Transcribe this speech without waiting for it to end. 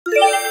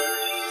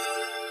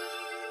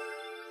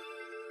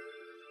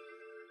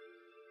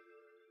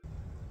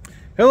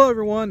Hello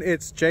everyone,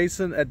 it's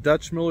Jason at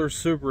Dutch Miller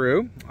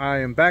Subaru. I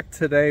am back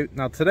today.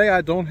 Now today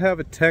I don't have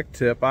a tech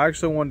tip. I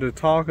actually wanted to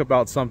talk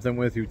about something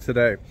with you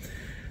today.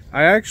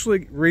 I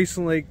actually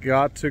recently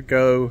got to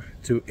go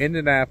to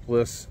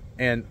Indianapolis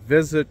and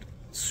visit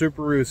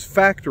Subaru's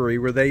factory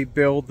where they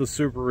build the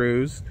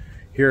Subarus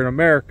here in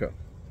America.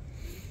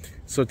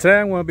 So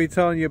today I'm going to be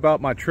telling you about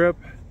my trip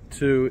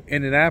to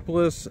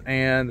Indianapolis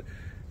and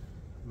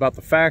about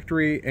the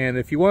factory, and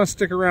if you want to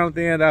stick around at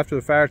the end after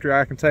the factory,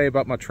 I can tell you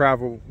about my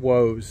travel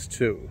woes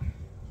too.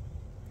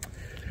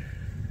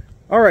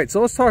 Alright, so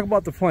let's talk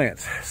about the plant.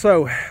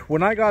 So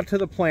when I got to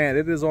the plant,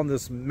 it is on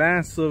this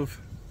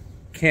massive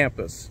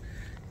campus,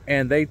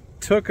 and they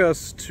took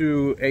us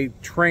to a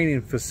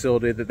training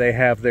facility that they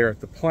have there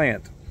at the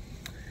plant.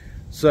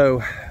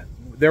 So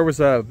there was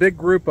a big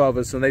group of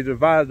us, and they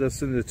divided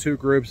us into two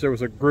groups. There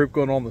was a group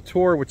going on the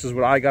tour, which is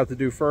what I got to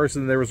do first,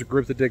 and there was a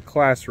group that did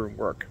classroom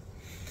work.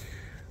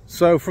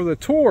 So for the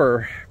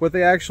tour, what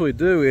they actually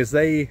do is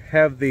they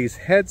have these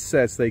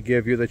headsets they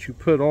give you that you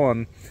put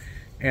on,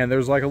 and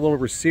there's like a little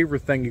receiver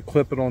thing, you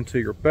clip it onto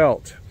your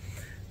belt.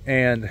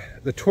 And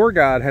the tour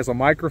guide has a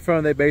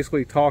microphone they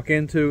basically talk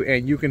into,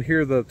 and you can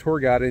hear the tour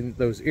guide in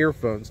those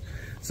earphones.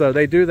 So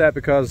they do that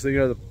because, you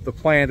know, the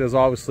plant is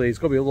obviously, it's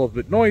going to be a little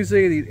bit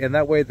noisy, and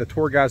that way the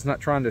tour guide's not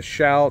trying to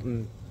shout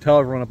and tell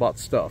everyone about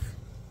stuff.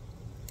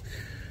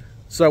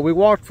 So we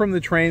walked from the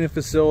training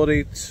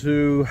facility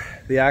to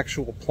the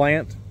actual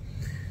plant.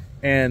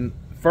 And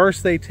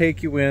first they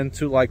take you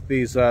into like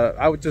these,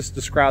 I would just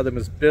describe them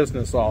as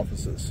business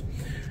offices.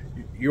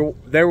 We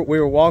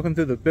were walking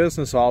through the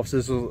business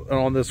offices, and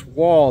on this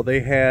wall they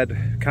had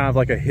kind of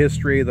like a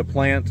history of the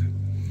plant,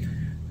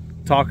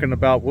 talking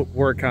about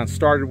where it kind of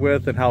started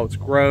with and how it's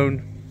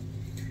grown.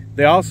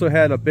 They also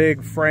had a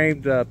big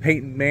framed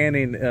Peyton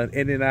Manning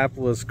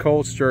Indianapolis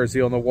Colts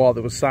jersey on the wall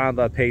that was signed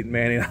by Peyton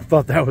Manning. I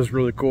thought that was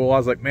really cool. I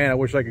was like, man, I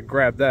wish I could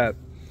grab that.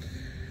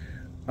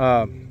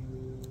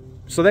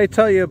 So they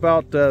tell you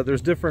about,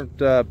 there's different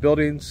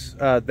buildings.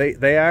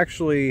 They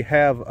actually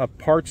have a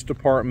parts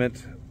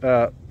department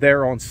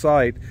there on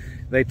site.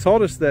 They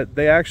told us that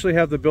they actually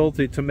have the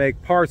ability to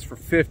make parts for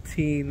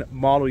 15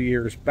 model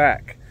years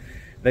back.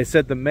 They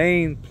said the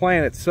main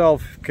plant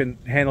itself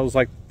handles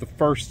like the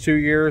first 2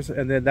 years,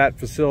 and then that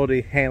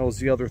facility handles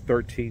the other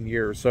 13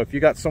 years. So if you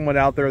got someone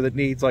out there that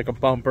needs like a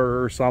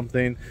bumper or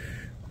something,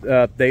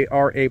 they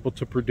are able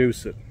to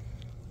produce it.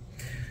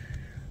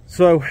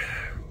 So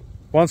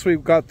once we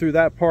got through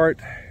that part,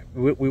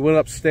 we went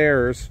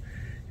upstairs,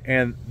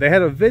 and they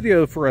had a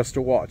video for us to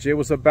watch. It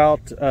was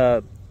about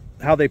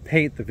how they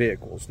paint the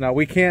vehicles. Now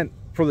we can't,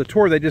 for the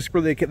tour,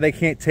 they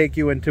can't take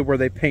you into where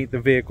they paint the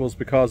vehicles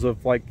because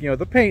of, like, you know,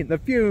 the paint, the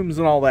fumes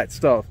and all that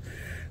stuff.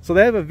 So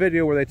they have a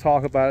video where they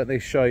talk about it, and they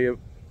show you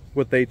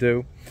what they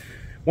do.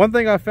 One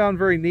thing I found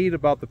very neat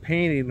about the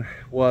painting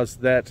was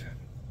that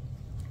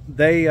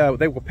they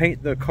will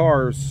paint the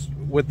cars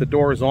with the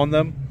doors on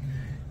them,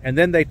 and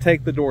then they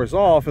take the doors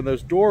off, and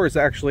those doors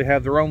actually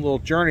have their own little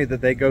journey that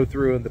they go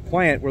through in the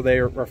plant where they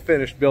are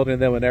finished building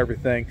them and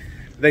everything.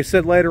 They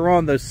said later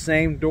on those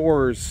same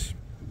doors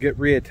get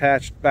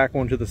reattached back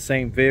onto the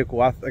same vehicle.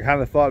 I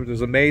kind of thought it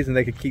was amazing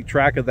they could keep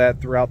track of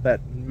that throughout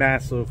that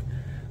massive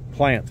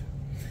plant.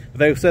 But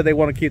they said they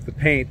want to keep the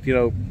paint, you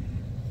know,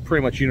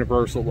 pretty much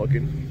universal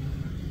looking.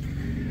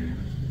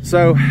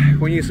 So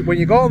when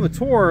you go on the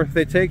tour,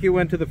 they take you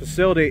into the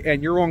facility,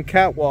 and you're on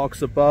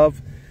catwalks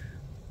above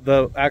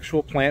the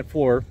actual plant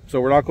floor. So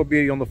we're not going to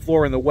be on the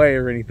floor in the way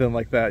or anything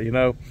like that, you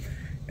know.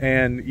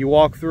 And you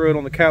walk through it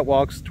on the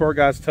catwalks, tour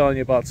guide's telling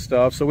you about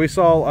stuff. So we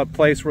saw a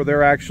place where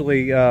they're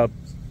actually,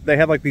 they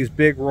had like these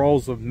big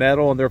rolls of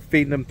metal, and they're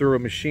feeding them through a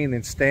machine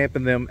and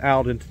stamping them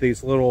out into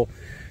these little,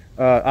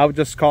 I would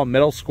just call them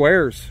metal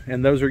squares.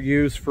 And those are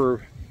used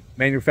for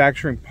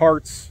manufacturing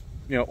parts,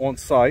 you know, on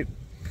site.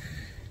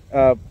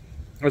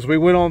 As we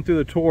went on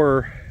through the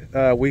tour,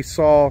 we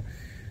saw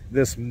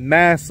this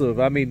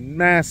massive, I mean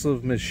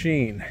massive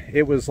machine.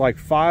 It was like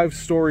 5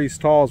 stories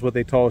tall is what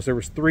they told us. There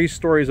was 3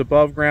 stories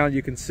above ground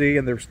you can see,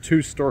 and there's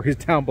 2 stories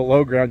down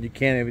below ground you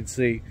can't even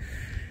see.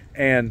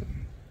 And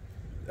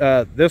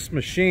this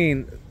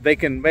machine, they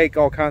can make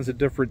all kinds of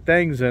different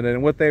things in it,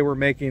 and what they were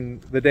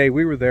making the day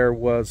we were there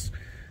was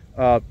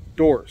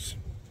doors.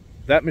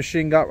 That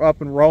machine got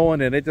up and rolling,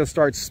 and it just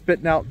started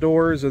spitting out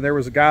doors, and there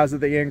was guys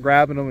at the end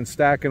grabbing them and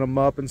stacking them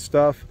up and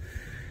stuff.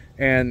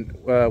 And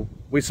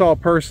we saw a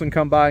person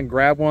come by and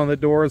grab one of the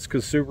doors,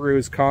 because Subaru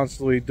is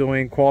constantly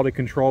doing quality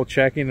control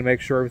checking to make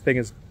sure everything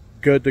is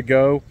good to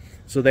go.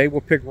 So they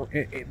will pick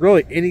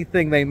really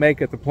anything they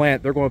make at the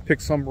plant. They're going to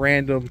pick some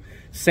random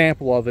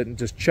sample of it and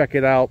just check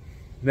it out,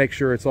 make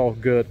sure it's all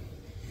good.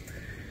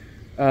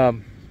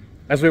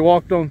 As we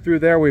walked on through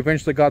there, we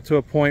eventually got to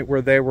a point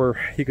where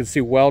you could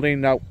see welding.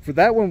 Now for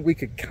that one, we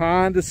could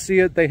kind of see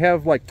it. They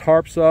have like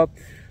tarps up,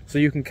 so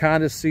you can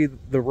kind of see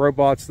the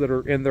robots that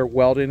are in there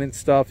welding and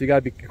stuff. You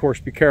got to, of course,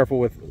 be careful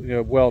with, you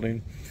know,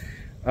 welding.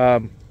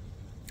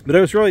 But it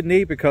was really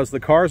neat because the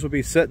cars would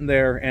be sitting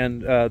there,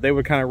 and they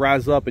would kind of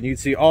rise up, and you'd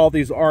see all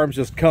these arms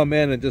just come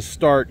in and just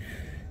start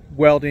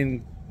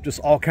welding just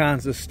all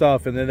kinds of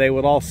stuff, and then they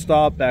would all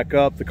stop, back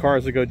up, the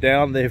cars would go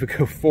down, they would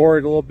go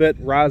forward a little bit,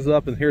 rise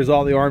up, and here's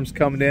all the arms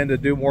coming in to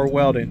do more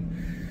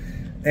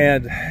welding.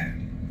 And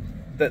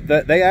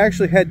they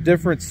actually had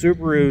different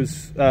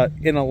Subarus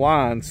in a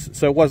line,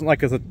 so it wasn't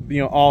like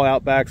all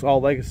Outbacks, all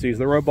Legacies.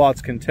 The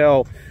robots can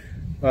tell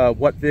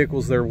what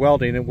vehicles they're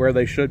welding and where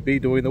they should be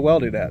doing the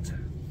welding at.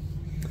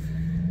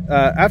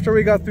 After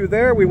we got through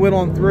there, we went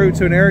on through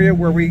to an area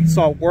where we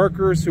saw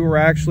workers who were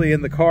actually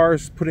in the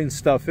cars putting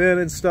stuff in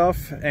and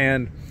stuff.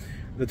 And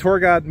the tour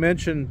guide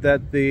mentioned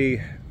that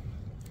the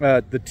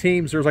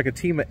teams, there's like a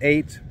team of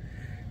 8.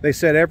 They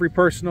said every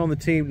person on the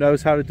team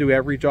knows how to do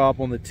every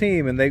job on the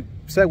team, and they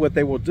said what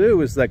they will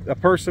do is that a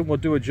person will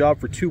do a job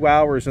for 2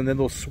 hours and then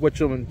they'll switch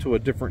them into a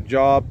different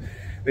job.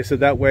 They said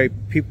that way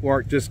people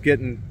aren't just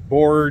getting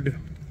bored,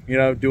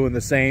 doing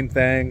the same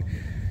thing.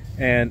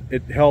 And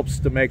it helps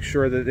to make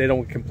sure that they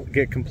don't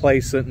get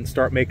complacent and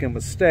start making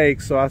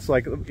mistakes. So I was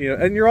like, and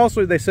you're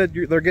also, they said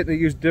they're getting to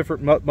use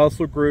different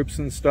muscle groups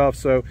and stuff.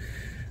 So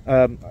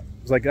I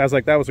was like,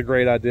 that was a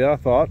great idea, I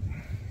thought.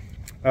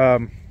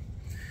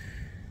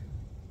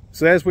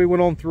 So as we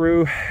went on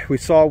through, we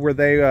saw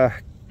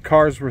where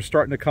cars were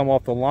starting to come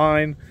off the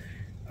line.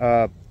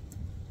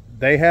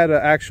 They had an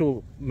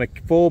actual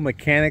full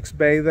mechanics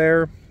bay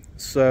there.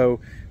 So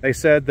they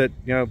said that,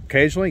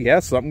 occasionally,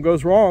 yes, something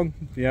goes wrong.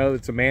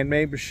 It's a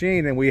man-made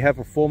machine, and we have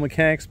a full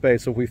mechanics bay.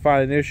 So if we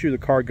find an issue, the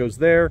car goes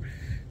there,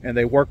 and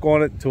they work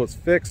on it until it's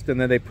fixed, and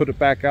then they put it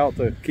back out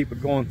to keep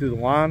it going through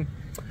the line.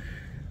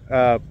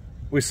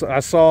 I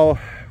saw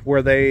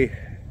where they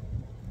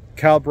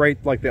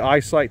calibrate like the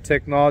eyesight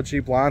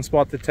technology, blind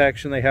spot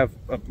detection. They have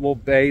little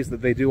bays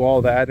that they do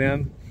all that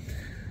in.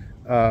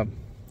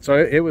 So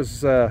it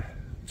was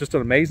just an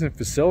amazing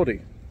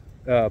facility.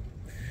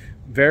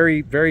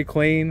 Very, very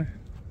clean.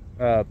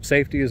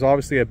 Safety is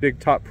obviously a big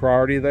top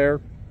priority there.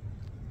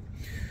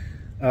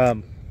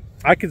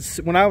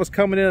 When I was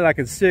coming in, I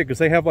could see it because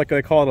they have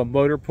they call it a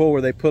motor pool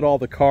where they put all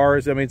the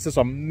cars. I mean, it's just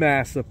a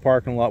massive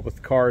parking lot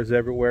with cars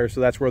everywhere. So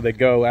that's where they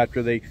go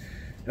after they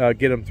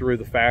get them through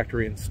the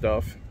factory and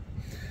stuff.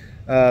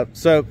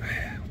 So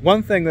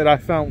one thing that I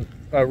found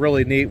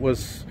really neat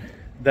was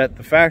that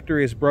the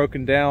factory is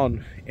broken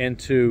down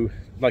into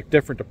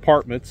different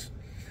departments.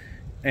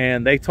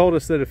 And they told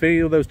us that if any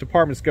of those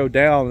departments go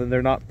down and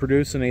they're not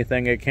producing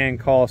anything, it can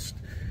cost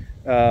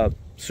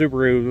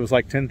Subaru, it was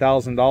like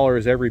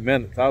 $10,000 every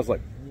minute. I was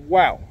like,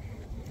 wow.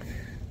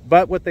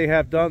 But what they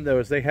have done, though,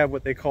 is they have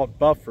what they call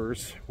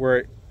buffers,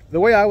 where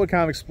the way I would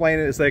kind of explain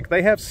it is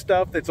they have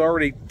stuff that's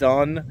already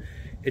done.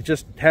 It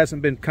just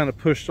hasn't been kind of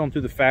pushed onto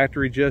the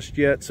factory just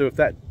yet. So if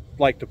that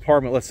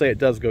department, let's say it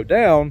does go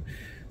down,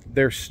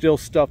 there's still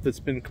stuff that's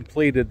been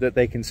completed that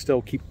they can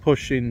still keep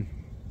pushing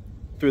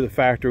through the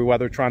factory while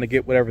they're trying to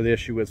get whatever the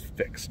issue is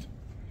fixed.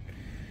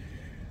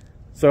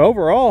 So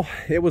overall,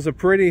 it was a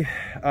pretty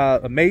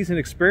amazing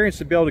experience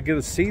to be able to get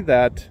to see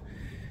that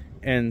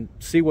and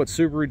see what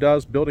Subaru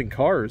does building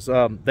cars.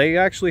 They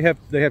actually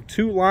have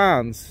 2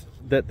 lines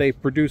that they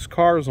produce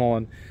cars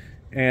on,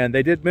 and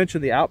they did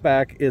mention the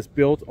Outback is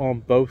built on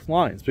both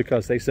lines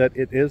because they said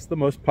it is the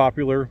most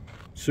popular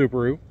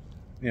Subaru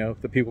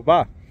that people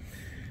buy.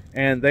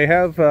 And they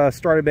have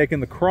started making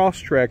the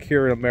Crosstrek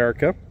here in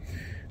America.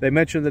 They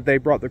mentioned that they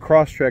brought the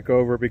Crosstrek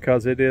over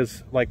because it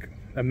is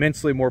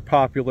immensely more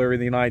popular in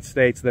the United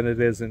States than it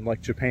is in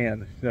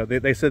Japan.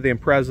 They said the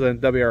Impreza and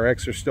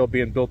WRX are still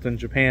being built in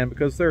Japan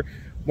because they're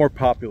more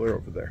popular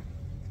over there.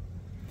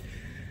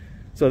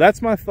 So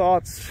that's my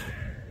thoughts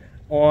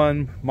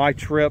on my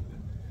trip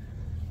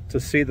to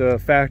see the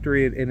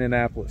factory in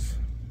Indianapolis.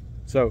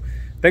 So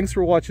thanks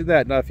for watching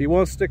that. Now if you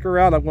want to stick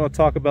around, I'm going to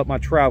talk about my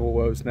travel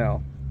woes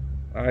now.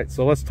 All right,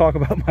 so let's talk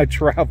about my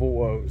travel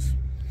woes.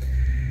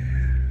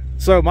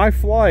 So my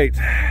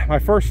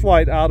first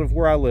flight out of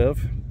where I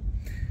live,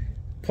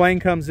 plane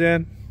comes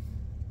in,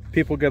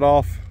 people get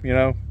off,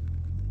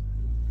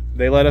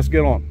 they let us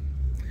get on.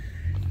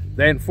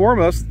 They inform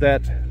us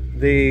that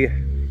the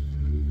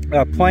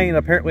plane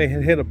apparently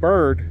had hit a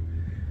bird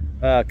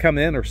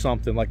coming in or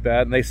something like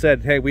that, and they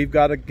said, hey, we've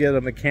got to get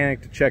a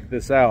mechanic to check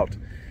this out.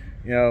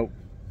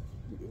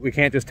 We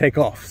can't just take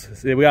off.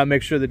 We got to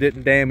make sure they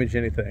didn't damage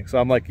anything. So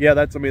I'm like, yeah,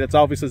 that's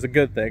obviously a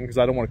good thing because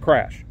I don't want to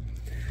crash.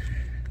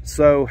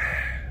 So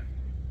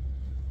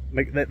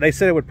they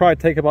said it would probably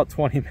take about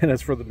 20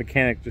 minutes for the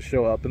mechanic to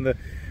show up. And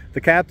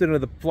the captain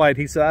of the flight,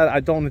 he said, I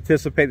don't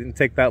anticipate it to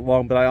take that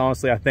long, but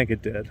I think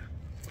it did.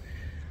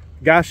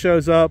 Guy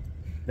shows up,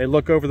 they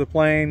look over the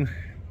plane,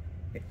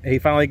 he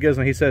finally gives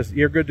them, he says,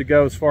 you're good to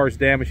go as far as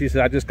damage. He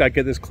said, I just got to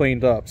get this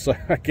cleaned up. So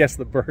I guess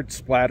the bird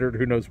splattered,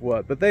 who knows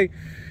what. But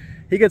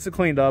he gets it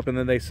cleaned up, and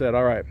then they said,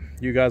 all right,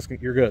 you guys,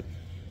 you're good.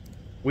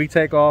 We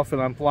take off,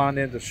 and I'm flying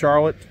into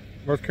Charlotte,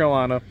 North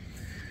Carolina.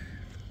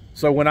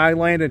 So when I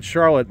landed in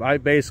Charlotte, I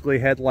basically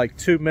had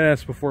 2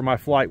 minutes before my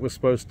flight was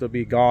supposed to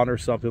be gone or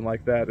something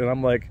like that. And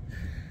I'm like,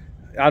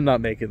 I'm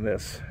not making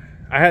this.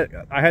 I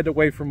had to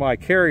wait for my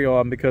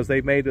carry-on because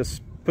they made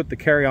us put the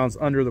carry-ons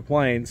under the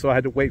plane. So I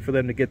had to wait for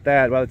them to get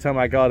that. By the time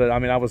I got it,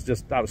 I was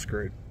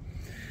screwed.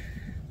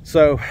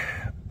 So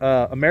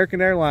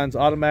American Airlines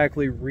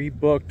automatically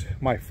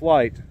rebooked my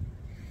flight,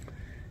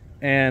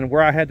 and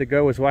where I had to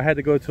go was, well, I had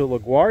to go to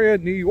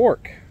LaGuardia, New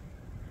York.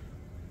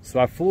 So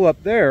I flew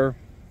up there,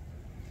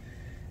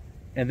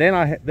 and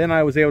then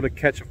I was able to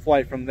catch a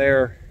flight from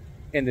there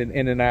into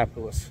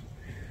Indianapolis.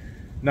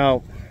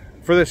 Now,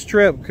 for this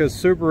trip, because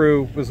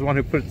Subaru was the one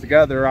who put it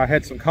together, I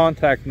had some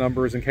contact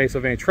numbers in case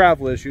of any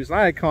travel issues, and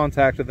I had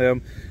contacted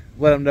them,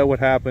 let them know what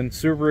happened.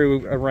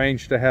 Subaru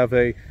arranged to have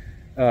a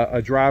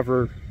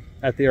driver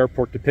at the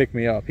airport to pick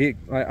me up.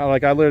 I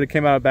literally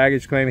came out of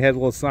baggage claim. He had a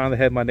little sign that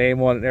had my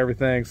name on it and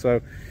everything.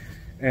 So,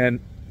 and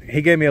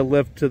he gave me a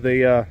lift to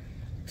the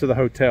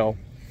hotel.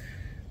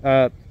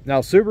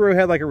 Now Subaru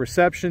had like a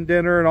reception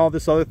dinner and all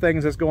this other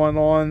things that's going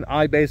on.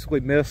 I basically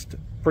missed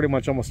pretty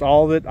much almost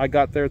all of it. I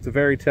got there at the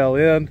very tail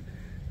end,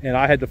 and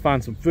I had to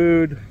find some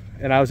food,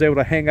 and I was able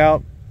to hang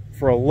out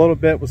for a little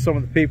bit with some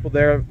of the people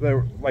there. They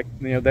were like,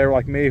 you know, they were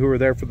like me, who were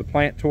there for the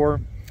plant tour.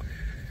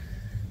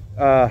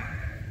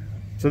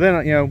 So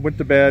then, you know, went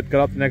to bed,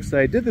 got up the next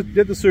day, did the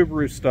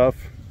Subaru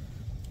stuff.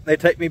 They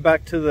take me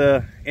back to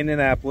the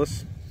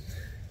Indianapolis,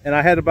 and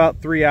I had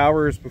about 3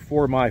 hours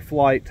before my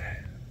flight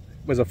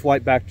was a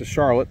flight back to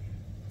Charlotte,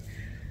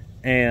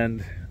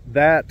 and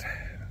that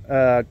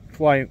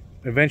flight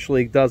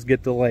eventually does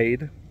get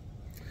delayed.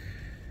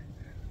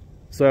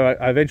 So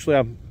eventually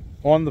I'm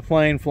on the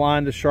plane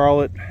flying to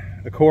Charlotte.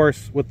 Of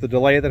course, with the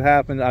delay that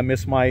happened, I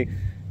missed my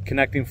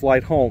connecting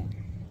flight home.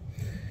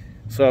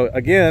 So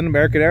again,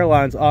 American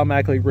Airlines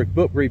automatically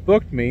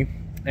rebooked me,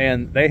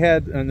 and they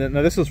had, and then,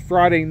 now this is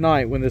Friday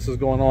night when this is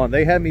going on,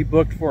 they had me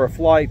booked for a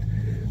flight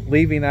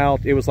leaving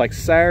out, it was like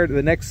Saturday,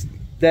 the next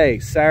day,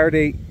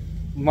 Saturday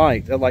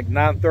night at like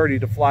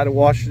 9:30 to fly to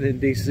Washington,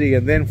 D.C.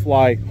 and then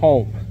fly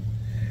home.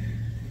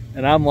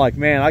 And I'm like,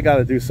 man, I got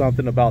to do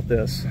something about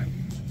this.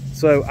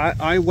 So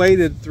I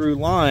waited through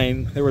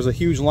line. There was a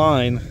huge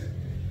line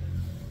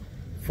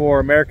for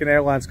American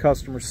Airlines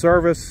customer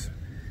service,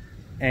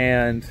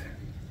 and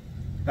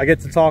I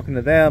get to talking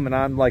to them, and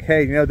I'm like,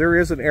 hey, you know, there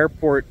is an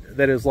airport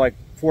that is like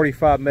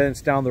 45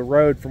 minutes down the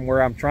road from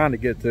where I'm trying to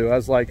get to. I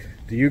was like,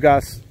 do you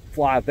guys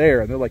fly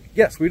there? And they're like,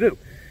 yes, we do.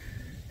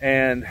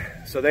 And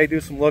so they do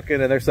some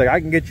looking, and they're saying, I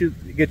can get you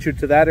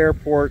to that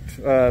airport.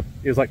 It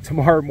was like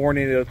tomorrow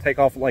morning. It'll take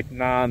off at like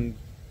 9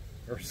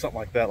 or something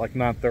like that, like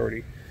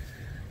 9:30.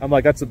 I'm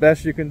like, that's the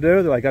best you can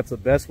do? They're like, that's the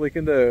best we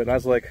can do. And I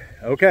was like,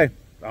 okay,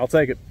 I'll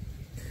take it.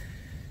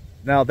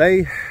 Now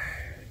they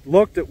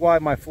looked at why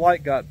my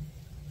flight got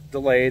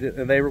delayed,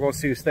 and they were going to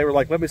see, they were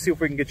like, let me see if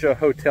we can get you a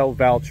hotel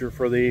voucher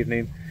for the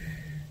evening.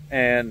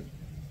 And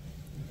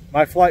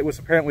my flight was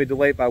apparently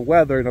delayed by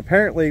weather, and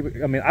apparently,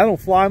 I mean, I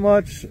don't fly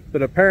much,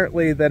 but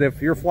apparently that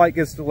if your flight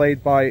gets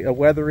delayed by a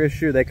weather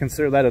issue, they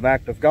consider that an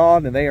act of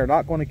God, and they are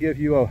not going to give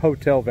you a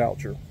hotel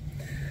voucher.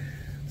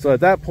 So at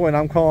that point,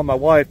 I'm calling my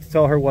wife to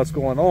tell her what's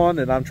going on,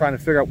 and I'm trying to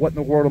figure out what in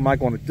the world am I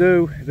going to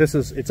do.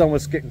 It's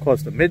almost getting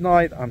close to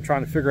midnight. I'm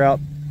trying to figure out,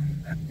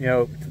 you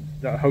know,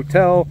 the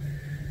hotel.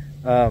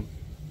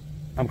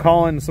 I'm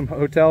calling some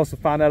hotels to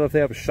find out if they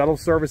have a shuttle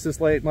service this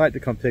late at night to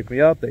come pick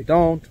me up. They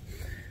don't.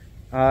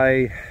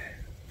 I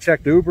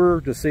checked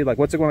Uber to see like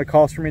what's it going to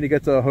cost for me to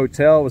get to a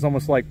hotel. It was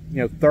almost like,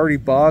 you know, 30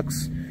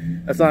 bucks.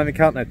 That's not even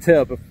counting a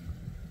tip,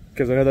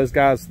 because I know those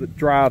guys that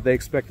drive, they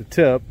expect a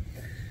tip,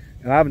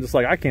 and I'm just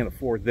like, I can't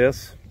afford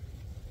this.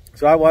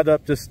 So I wound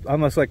up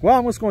I'm just like, well,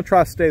 I'm just going to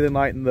try to stay the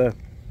night in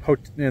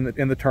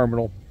the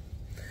terminal.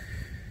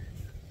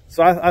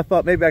 So I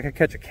thought maybe I could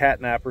catch a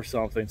cat nap or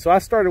something. So I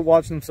started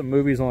watching some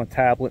movies on a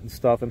tablet and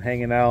stuff and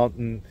hanging out.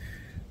 And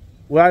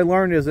what I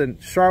learned is in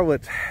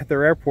Charlotte, at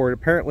their airport,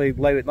 apparently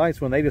late at nights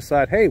when they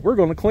decide, hey, we're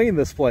going to clean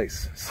this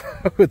place.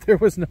 So there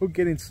was no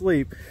getting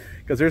sleep,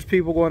 because there's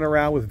people going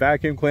around with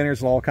vacuum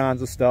cleaners and all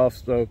kinds of stuff.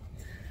 So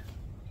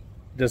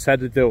just had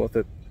to deal with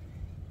it.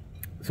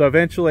 So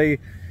eventually,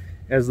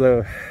 as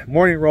the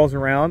morning rolls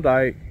around,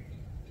 I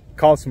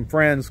called some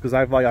friends, because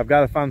I've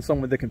got to find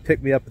someone that can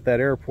pick me up at that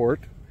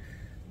airport.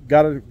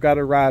 Got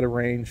a ride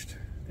arranged,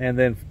 and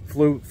then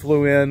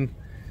flew in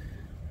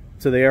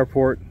to the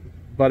airport.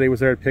 Buddy was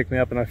there to pick me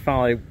up, and I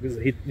finally,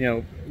 you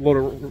know, a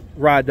little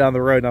ride down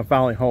the road, and I'm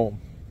finally home.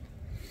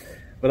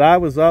 But I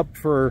was up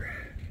for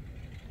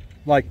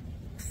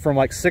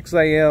from 6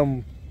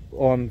 a.m.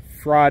 on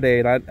Friday,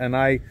 and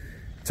I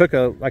took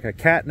a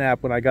cat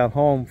nap when I got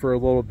home for a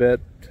little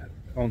bit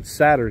on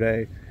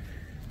Saturday.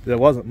 There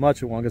wasn't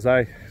much of one, because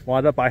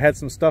I had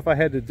some stuff I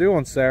had to do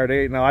on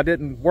Saturday. Now, I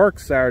didn't work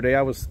Saturday.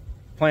 I was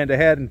planned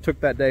ahead and took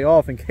that day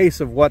off in case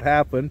of what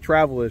happened,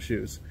 travel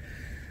issues.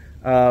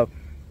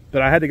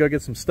 But I had to go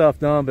get some stuff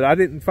done, but I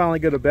didn't finally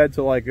go to bed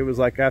till it was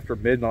after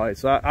midnight.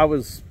 So I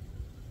was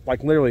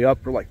literally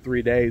up for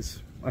 3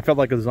 days. I felt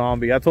like a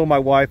zombie. I told my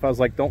wife, I was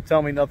like, don't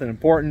tell me nothing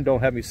important.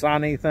 Don't have me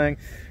sign anything,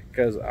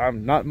 because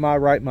I'm not in my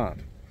right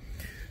mind.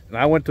 And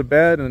I went to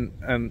bed,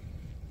 and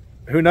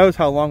who knows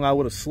how long I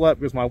would have slept,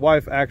 because my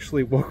wife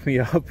actually woke me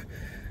up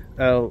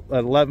at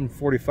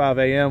 11:45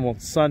 a.m. on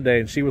Sunday,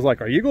 and she was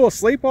like, are you going to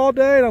sleep all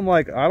day? And I'm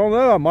like, I don't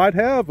know, I might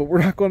have, but we're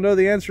not going to know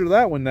the answer to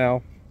that one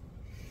now.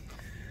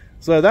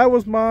 So that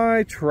was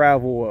my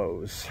travel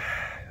woes.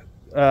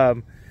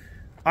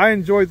 I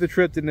enjoyed the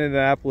trip to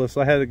Indianapolis.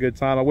 I had a good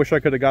time. I wish I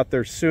could have got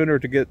there sooner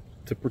to get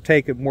to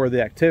partake in more of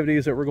the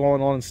activities that were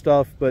going on and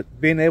stuff, but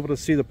being able to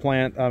see the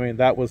plant, I mean,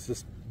 that was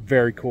just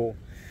very cool.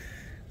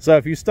 So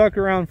if you stuck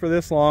around for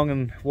this long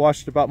and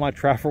watched about my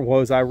travel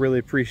woes, I really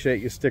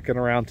appreciate you sticking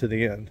around to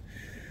the end.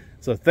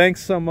 So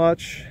thanks so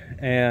much,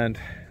 and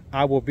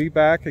I will be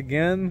back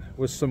again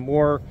with some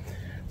more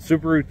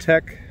Subaru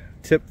tech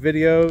tip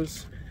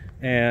videos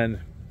and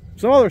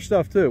some other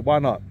stuff too. Why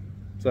not?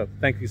 So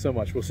thank you so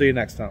much. We'll see you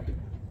next time.